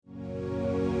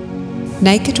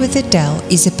Naked with Adele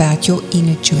is about your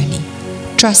inner journey,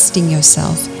 trusting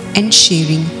yourself and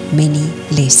sharing many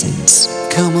lessons.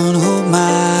 Come on, hold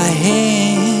my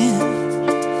hand.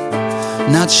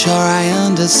 Not sure I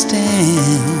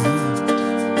understand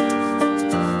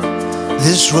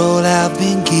this road I've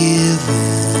been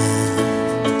given,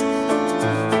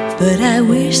 but I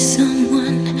wish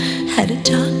someone had to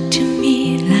talk to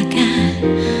me like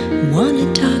I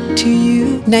wanna talk to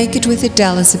you. Naked with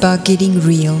Adele is about getting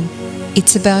real.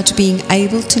 It's about being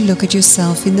able to look at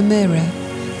yourself in the mirror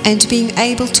and being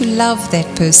able to love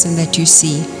that person that you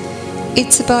see.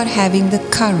 It's about having the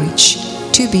courage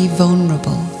to be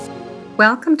vulnerable.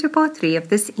 Welcome to part 3 of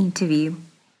this interview.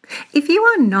 If you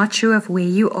are not sure of where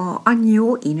you are on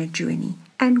your inner journey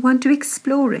and want to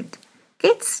explore it,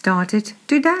 get started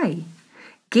today.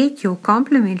 Get your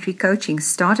complimentary coaching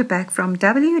starter pack from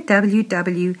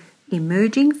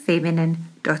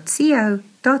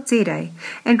www.emergingfeminine.co.za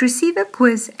and receive a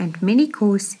quiz and mini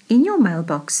course in your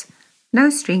mailbox. No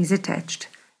strings attached.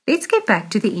 Let's get back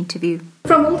to the interview.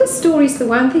 From all the stories, the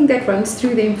one thing that runs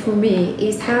through them for me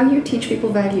is how you teach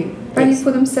people value Yes. for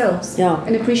themselves, Yeah.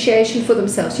 an appreciation for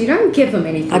themselves. You don't give them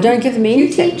anything. I don't give them anything. You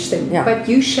teach them, Yeah. but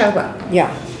you show up Yeah.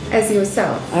 as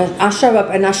yourself. I show up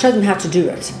and I show them how to do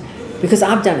it because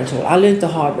I've done it all. I learned the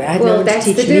hard way. I had no Well, one to that's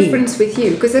teach the me. difference with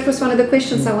you, because that was one of the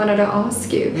questions I wanted to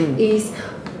ask you is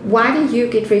why do you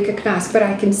get recognized? But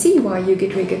I can see why you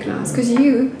get recognized, because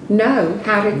you know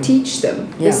how to teach them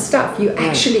Yeah. the stuff. You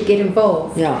actually get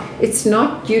involved. Yeah. It's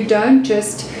not, you don't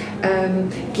just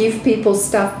give people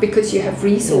stuff because you have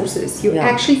resources. You Yeah.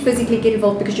 actually physically get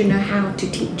involved because you know how to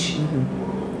teach.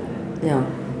 Yeah.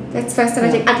 That's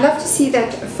fascinating. I'd love to see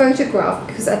that photograph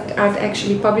because I'd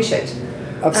actually publish it.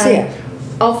 Of Sia.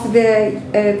 Of the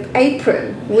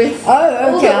apron with Oh,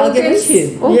 all okay. the I'll give it organs- to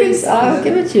you. organs Yes, I'll on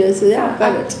give them. it to you. So, yeah, I've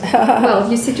got it. Well,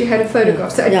 you said you had a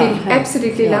photograph, so it'd Yeah, be yeah.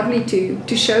 absolutely Yeah. lovely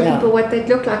to show Yeah. people what that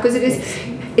looked like, because it is.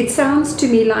 It sounds to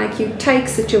me like you take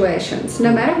situations,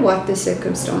 no matter what the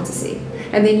circumstances is,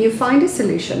 and then you find a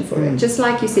solution for it. Just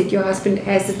like you said, your husband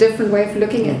has a different way of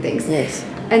looking at things. Yes.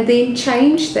 And then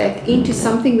change that into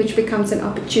something which becomes an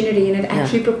opportunity, and it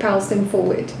actually propels them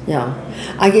forward. Yeah,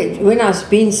 I get when I've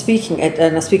been speaking at,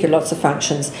 and I speak at lots of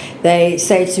functions. They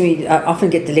say to me, I often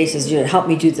get the letters, help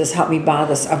me do this, help me buy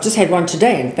this. I've just had one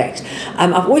today, in fact.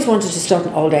 I've always wanted to start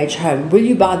an old age home. Will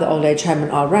you buy the old age home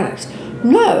and I'll run it?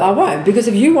 No, I won't, because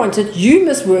if you want it, you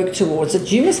must work towards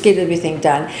it. You must get everything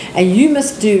done, and you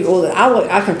must do all that.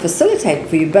 I can facilitate it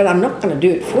for you, but I'm not going to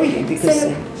do it for you because.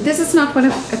 So this is not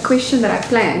a question that I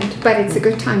planned, but it's a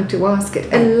good time to ask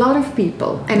it. A lot of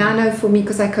people, and I know for me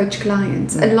because I coach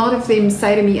clients, a lot of them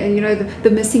say to me, the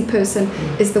missing person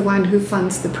is the one who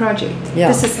funds the project. Yeah.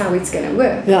 This is how it's going to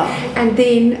work. Yeah. And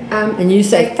then And you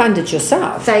say fund it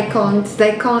yourself. they can't,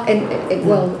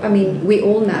 well, I mean, we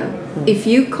all know, if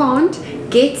you can't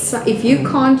if you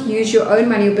can't use your own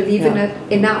money or believe in it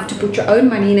enough to put your own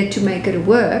money in it to make it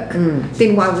work,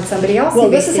 then why would somebody else Well,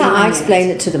 invest this is any how I money in explain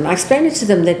it to them. I explain it to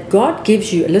them that God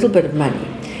gives you a little bit of money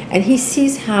and He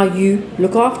sees how you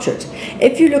look after it.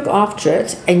 If you look after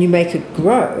it and you make it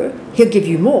grow, He'll give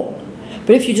you more.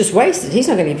 But if you just waste it, He's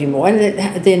not going to give you more. And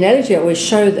the analogy I always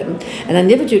show them, and I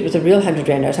never do it with a real 100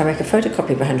 Rand note, I make a photocopy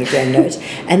of a 100 Rand note,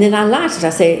 and then I light it. I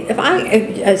say, if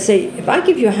I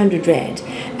give you 100 Rand,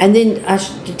 and then I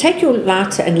take your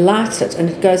lighter and light it, and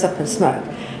it goes up in smoke,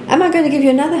 am I going to give you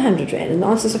another 100 Rand? And the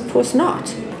answer is, of course not.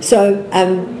 So,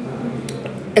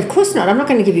 of course not. I'm not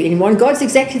going to give you any more. And God's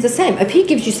exactly the same. If He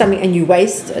gives you something and you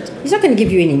waste it, He's not going to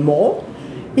give you any more.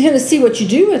 He's going to see what you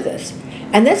do with it.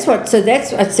 And that's what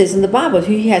it says in the Bible.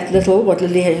 Who hath little, what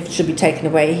little he hath should be taken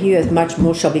away. He who hath much,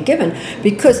 more shall be given.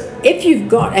 Because if you've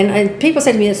got, and people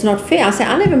say to me, it's not fair. I say,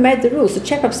 I never made the rules. The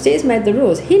chap upstairs made the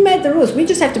rules. He made the rules. We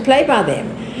just have to play by them.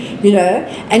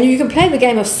 And you can play the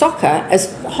game of soccer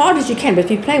as hard as you can, but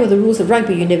if you're playing with the rules of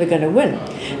rugby, you're never going to win.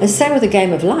 And same with the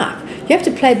game of life. You have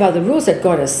to play by the rules that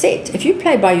God has set. If you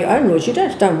play by your own rules, you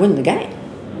don't win the game.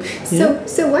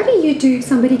 So what do you do if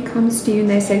somebody comes to you and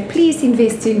they say, please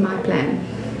invest in my plan?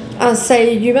 I'll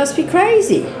say, you must be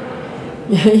crazy.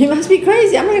 You must be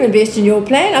crazy. I'm not going to invest in your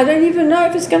plan. I don't even know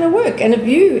if it's going to work. And if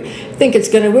you think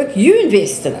it's going to work, you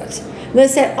invest in it. And they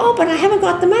say, oh, but I haven't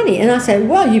got the money. And I say,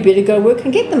 well, you better go work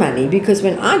and get the money, because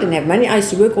when I didn't have money, I used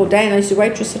to work all day and I used to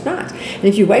waitress at night. And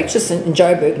if you waitress in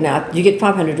Joburg now, you get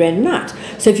 500 Rand a night.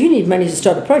 So if you need money to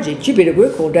start a project, you better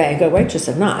work all day and go waitress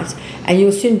at night, and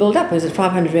you'll soon build up. Because at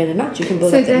 500 Rand a night, you can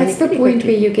build up that money. So that's the point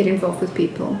quickly. where you get involved with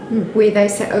people, where they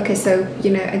say, okay, so,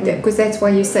 because that's why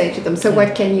you say to them, so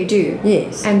what can you do?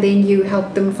 Yes. And then you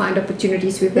help them find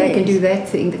opportunities where they can do that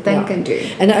thing that they can do.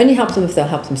 And I only help them if they'll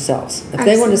help themselves. If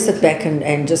they want to sit back back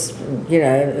and just,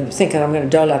 think that I'm going to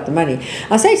dole out the money.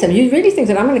 I say to them, you really think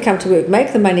that I'm going to come to work,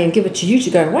 make the money and give it to you to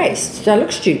go and waste? Do I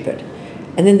look stupid?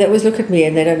 And then they always look at me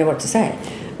and they don't know what to say.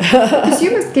 Because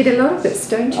you must get a lot of this,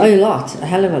 don't you? Oh, a lot, a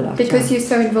hell of a lot. Because you're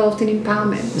so involved in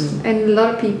empowerment, and a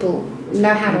lot of people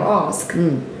know how to ask,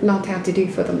 not how to do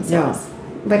for themselves.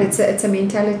 But it's a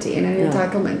mentality and an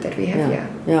entitlement that we have here.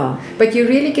 Yeah. But you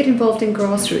really get involved in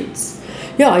grassroots.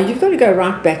 Yeah, you've got to go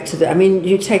right back to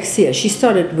you take Sia. She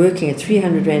started working at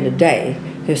 300 Rand a day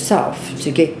herself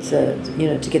to get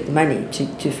the money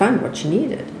to fund what she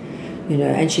needed.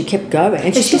 And she kept going.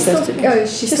 And she's still got a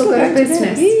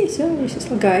business. Yes, she's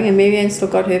still going. And Marianne still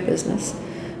got her business.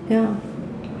 Yeah.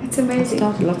 It's amazing.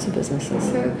 Started lots of businesses.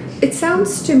 So it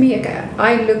sounds to me,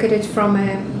 I look at it from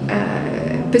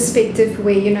a perspective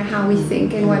where, how we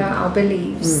think and what are our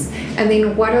beliefs. And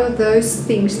then what are those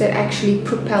things that actually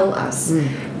propel us,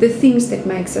 the things that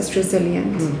makes us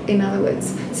resilient, in other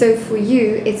words. So for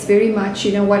you, it's very much,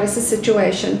 what is the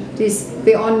situation? There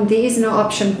is no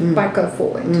option but go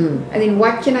forward. And then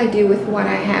what can I do with what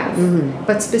I have?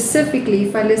 But specifically,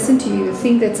 if I listen to you, the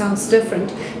thing that sounds different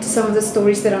to some of the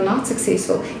stories that are not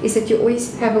successful is that you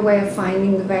always have a way of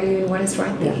finding the value in what is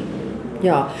right there.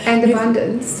 Yeah. And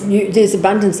abundance. There's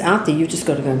abundance out there. You've just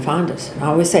got to go and find it. I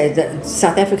always say that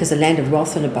South Africa is a land of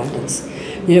wealth and abundance.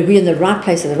 We're in the right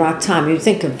place at the right time. You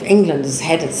think of England has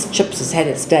had its chips, has had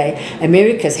its day.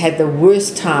 America's had the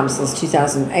worst time since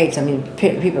 2008. I mean,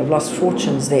 people have lost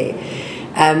fortunes there.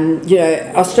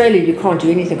 Australia, you can't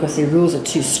do anything because their rules are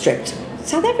too strict.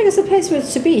 South Africa's the place where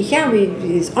it's to be. Here,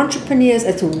 these entrepreneurs,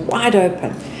 it's wide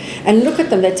open. And look at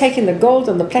them. They're taking the gold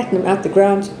and the platinum out the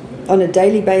ground on a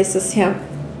daily basis here.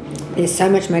 There's so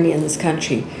much money in this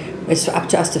country. It's up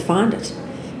to us to find it.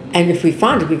 And if we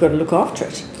find it, we've got to look after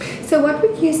it. So what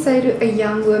would you say to a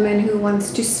young woman who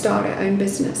wants to start her own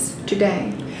business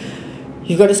today?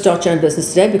 You've got to start your own business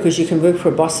today because you can work for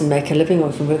a boss and make a living, or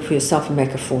you can work for yourself and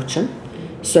make a fortune.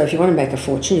 So if you want to make a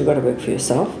fortune, you've got to work for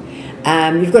yourself.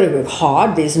 You've got to work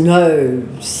hard. There's no...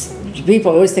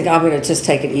 People always think, I'm going to just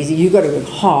take it easy. You've got to work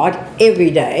hard every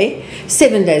day,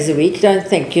 7 days a week. Don't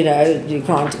think, you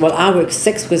can't. Well, I work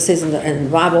 6 because it says in the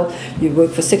Bible, you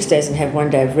work for 6 days and have 1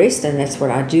 day of rest, and that's what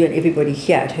I do. And everybody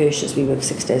here at Hirsch's, we work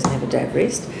 6 days and have a day of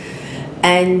rest.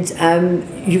 And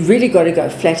you've really got to go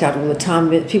flat out all the time.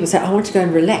 People say, I want to go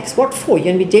and relax. What for?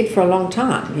 You're going to be dead for a long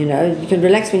time. You can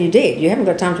relax when you're dead. You haven't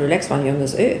got time to relax while you're on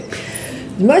this earth.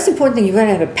 The most important thing, you've got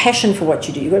to have a passion for what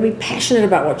you do. You've got to be passionate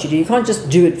about what you do. You can't just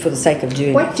do it for the sake of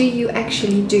doing it. What do you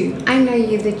actually do? I know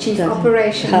you're the Chief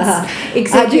Operations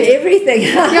Executive. I do everything.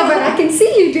 Yeah, but I can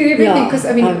see you do everything because,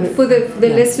 for the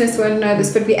listeners who won't know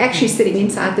this, but we're actually sitting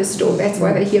inside the store. That's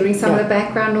why they're hearing some of the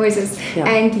background noises. Yeah.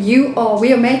 And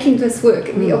we are making this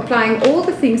work. We are applying all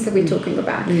the things that we're talking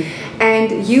about.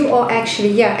 And you are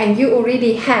actually, and you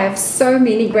already have so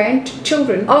many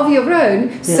grandchildren of your own.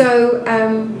 Yeah. So,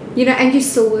 and you're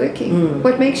still working.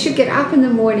 What makes you get up in the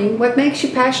morning? What makes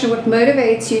you passionate? What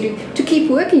motivates you to keep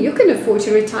working? You can afford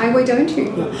to retire, why don't you?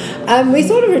 We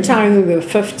thought of retiring when we were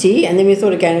 50, and then we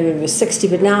thought again when we were 60,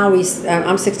 but now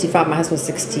I'm 65, my husband's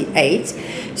 68.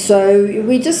 So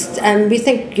we just, we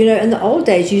think, in the old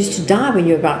days, you used to die when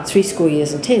you were about 70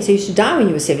 years. So you used to die when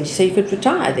you were 70, so you could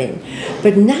retire then.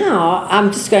 But now,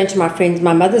 I'm just going to my friends,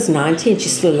 my mother's 90, and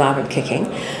she's still alive and kicking.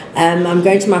 I'm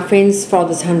going to my friend's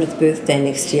father's 100th birthday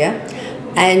next year.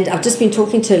 And I've just been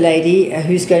talking to a lady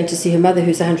who's going to see her mother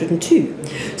who's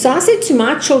 102. So I said to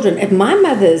my children, if my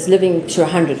mother is living to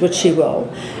 100, which she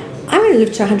will, I'm going to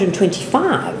live to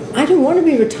 125. I don't want to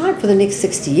be retired for the next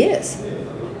 60 years,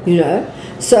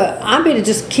 So I better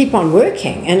just keep on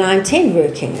working, and I intend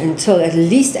working until at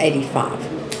least 85.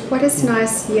 What is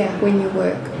nice when you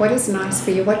work? What is nice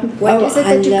for you? What is it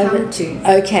that you come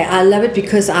to? Okay, I love it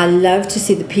because I love to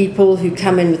see the people who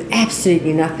come in with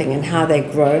absolutely nothing and how they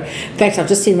grow. In fact, I've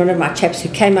just seen one of my chaps who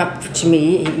came up to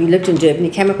me. He lived in Durban. He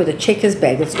came up with a Checkers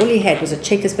bag. That's all he had was a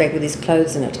Checkers bag with his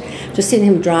clothes in it. Just seen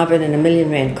him drive in a R1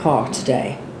 million car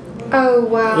today. Oh,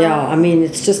 wow. Yeah, I mean,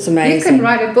 it's just amazing. You can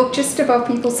write a book just about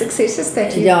people's successes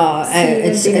that you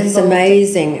it's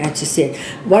amazing to see it.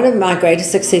 One of my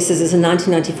greatest successes is in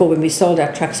 1994 when we sold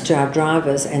our trucks to our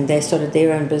drivers and they started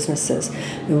their own businesses.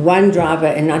 One driver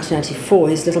in 1994,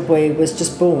 his little boy was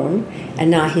just born, and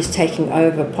now he's taking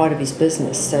over part of his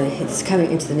business. So it's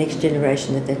coming into the next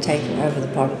generation that they're taking over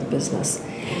the part of the business.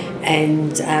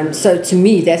 And so to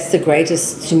me, that's the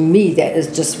greatest, to me, that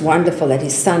is just wonderful that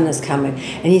his son is coming.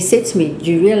 And he said to me,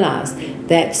 do you realize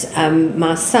that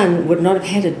my son would not have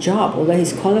had a job, although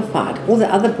he's qualified? All the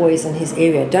other boys in his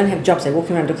area don't have jobs. They're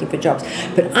walking around looking for jobs.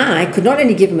 But I could not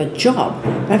only give him a job,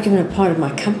 but I've given him a part of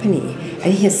my company. And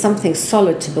he has something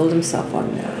solid to build himself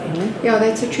on now. Yeah,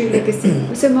 that's a true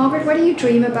legacy. So, Margaret, what do you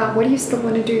dream about? What do you still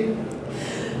want to do?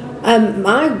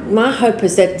 My hope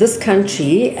is that this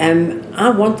country, I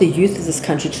want the youth of this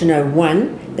country to know,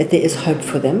 one, that there is hope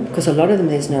for them, because a lot of them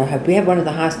there's no hope. We have one of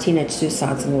the highest teenage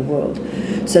suicides in the world.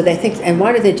 So they think, and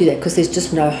why do they do that? Because there's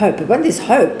just no hope. But when there's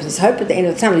hope at the end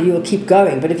of the tunnel, you will keep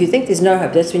going. But if you think there's no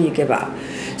hope, that's when you give up.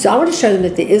 So I want to show them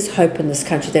that there is hope in this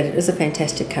country, that it is a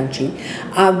fantastic country.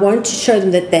 I want to show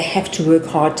them that they have to work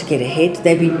hard to get ahead.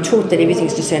 They've been taught that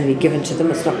everything's just going to be given to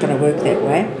them. It's not going to work that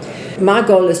way. My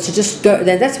goal is to just go,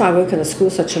 that's why I work in the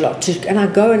school such a lot, and I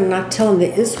go and I tell them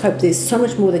there is hope, there's so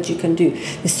much more that you can do,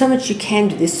 there's so much you can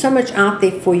do, there's so much out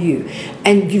there for you,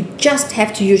 and you just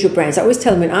have to use your brains. I always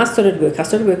tell them, when I started work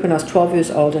when I was 12 years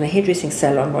old in a hairdressing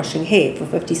salon washing hair for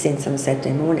 50 cents on a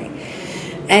Saturday morning.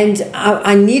 And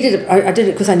I did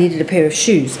it because I needed a pair of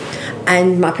shoes,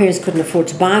 and my parents couldn't afford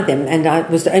to buy them, and I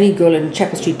was the only girl in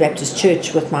Chapel Street Baptist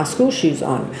Church with my school shoes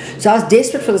on. So I was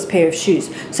desperate for this pair of shoes.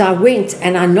 So I went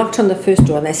and I knocked on the first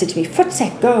door, and they said to me,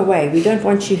 "Footsack, go away, we don't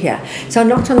want you here." So I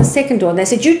knocked on the second door, and they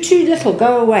said, "You're too little,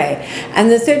 go away."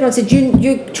 And the third one said,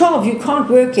 "You're 12, you can't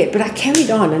work yet." But I carried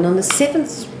on, and on the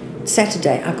 7th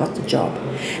Saturday I got the job,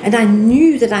 and I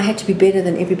knew that I had to be better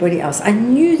than everybody else. I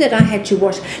knew that I had to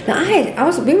wash. Now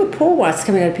we were poor whites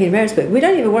coming out of Pietermaritzburg. We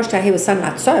don't even wash our hair with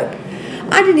Sunlight soap.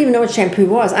 I didn't even know what shampoo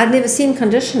was. I'd never seen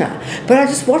conditioner, but I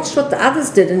just watched what the others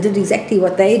did and did exactly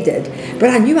what they did. But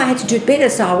I knew I had to do it better,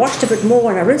 so I washed a bit more,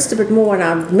 and I rinsed a bit more, and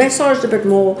I massaged a bit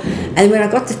more. And when I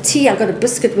got the tea, I got a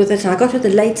biscuit with it, and I got her the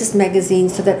latest magazine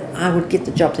so that I would get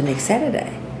the job the next Saturday.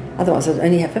 Otherwise, I'd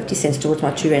only have 50 cents towards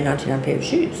my $2.99 pair of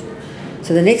shoes.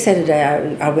 So the next Saturday,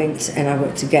 I went and I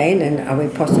worked again, and I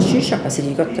went past the shoe shop. I said,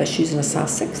 "You got those shoes in a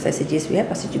size 6? They said, "Yes, we have."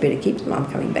 I said, "You better keep them, I'm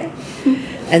coming back."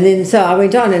 And then so I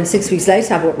went on, and 6 weeks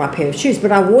later, I bought my pair of shoes.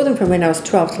 But I wore them from when I was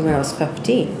 12 till when I was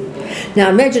 15. Now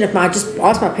imagine if I just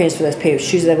asked my parents for those pair of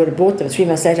shoes, they would have bought them. 3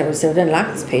 months later, I would have said, "I don't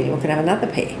like this pair anymore, can I have another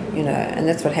pair?" And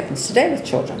that's what happens today with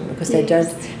children, because they don't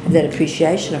have that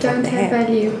appreciation of what they have. Don't have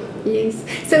value, yes.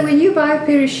 So when you buy a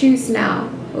pair of shoes now,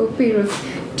 or a pair of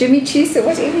Jimmy Choos or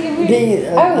whatever you mean.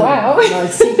 Wow. My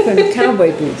sequin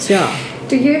cowboy boots, yeah.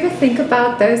 Do you ever think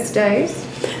about those days?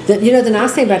 The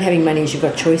nice thing about having money is you've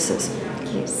got choices.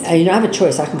 Yes. I have a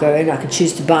choice. I can go in, I can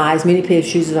choose to buy as many pairs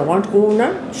of shoes as I want, or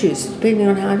no shoes, depending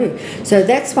on how I do. So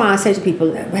that's why I say to people,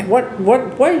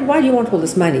 why do you want all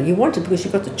this money? You want it because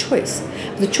you've got the choice.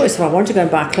 The choice, if I want to go and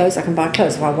buy clothes, I can buy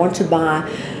clothes. If I want to buy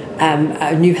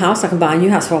a new house, I can buy a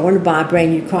new house. If I want to buy a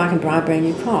brand new car, I can buy a brand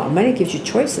new car. Money gives you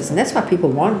choices, and that's why people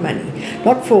want money.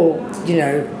 Not for,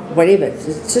 whatever.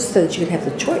 It's just so that you can have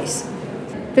the choice.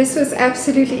 This was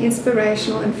absolutely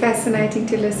inspirational and fascinating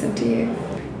to listen to you.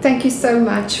 Thank you so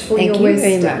much for your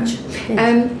wisdom. Thank you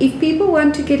very much. If people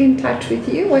want to get in touch with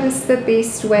you, what is the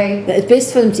best way? It's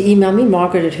best for them to email me,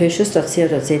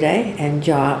 margaret@hirschus.co.za, and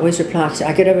I always reply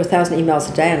I get over 1,000 emails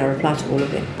a day, and I reply to all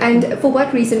of them. And for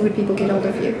what reason would people get hold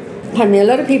of you? A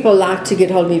lot of people like to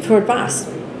get hold of me for advice.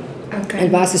 Okay.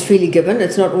 Advice is freely given.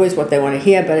 It's not always what they want to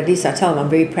hear, but at least I tell them I'm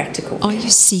very practical. Are you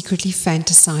secretly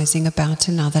fantasizing about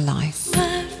another life?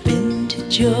 I've been to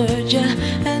Georgia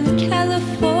and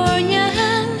California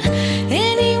and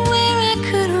anywhere I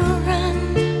could run.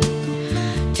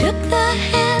 Took the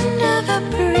hand of a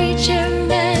preacher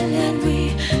man and we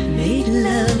made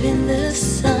love in the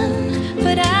sun.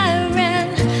 But I ran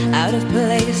out of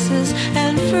places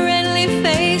and friendly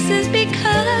faces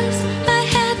because I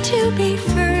had to be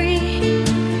free.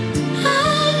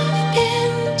 I've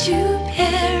been to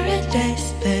paradise,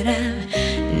 but I've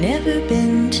never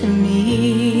been to me.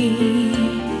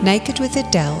 Naked with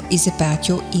Adele is about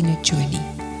your inner journey,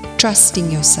 trusting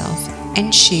yourself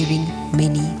and sharing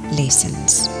many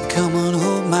lessons. Come on,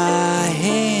 hold my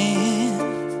hand.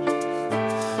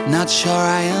 Not sure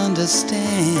I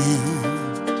understand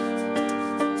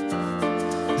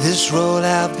this road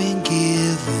I've been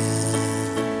given.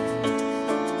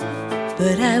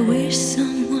 But I wish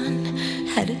someone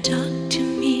had to talk to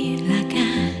me like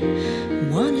I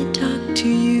wanna talk to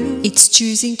you. It's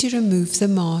choosing to remove the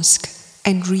mask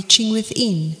and reaching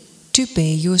within to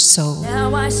bare your soul.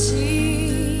 Now I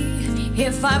see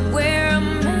if I wear a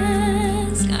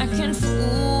mask, I can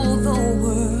fool the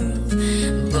world,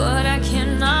 but I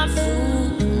cannot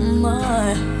fool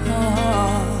my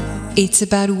heart. It's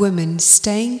about women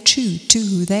staying true to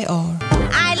who they are.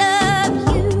 I love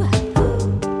you,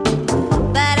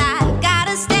 but I've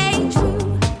gotta stay true.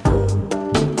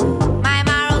 My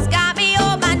morals got me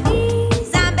on my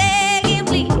knees, I'm begging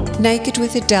please. Naked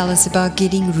with Adele is about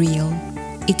getting real.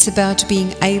 It's about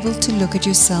being able to look at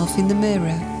yourself in the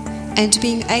mirror and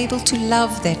being able to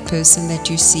love that person that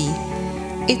you see.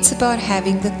 It's about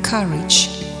having the courage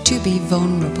to to be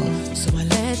vulnerable. So I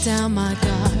let down my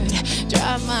guard,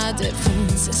 drop my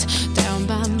defenses down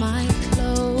by my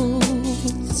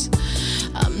clothes.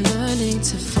 I'm learning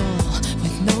to fall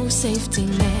with no safety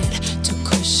net to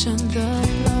cushion the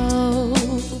blow.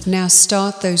 Now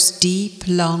start those deep,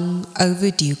 long,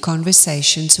 overdue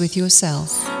conversations with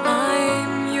yourself.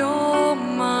 I'm your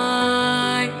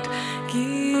mind,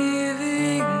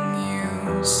 giving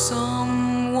you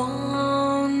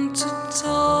someone to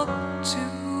talk to.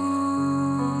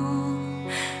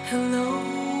 Hello.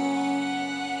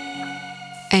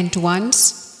 And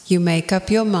once you make up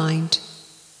your mind,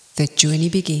 the journey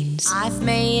begins. I've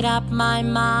made up my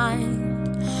mind.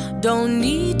 Don't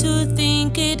need to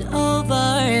think it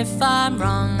over. If I'm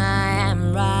wrong, I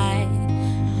am right.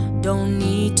 Don't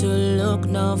need to look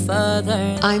no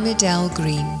further. I'm Adele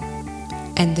Green,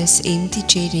 and this empty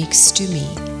chair next to me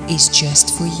is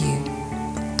just for you.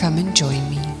 Come and join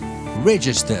me.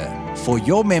 Register for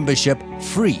your membership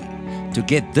free to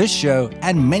get this show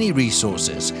and many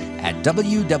resources at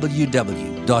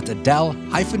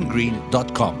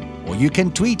www.adele-green.com, or you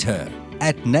can tweet her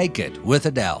at Naked with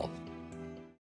Adele.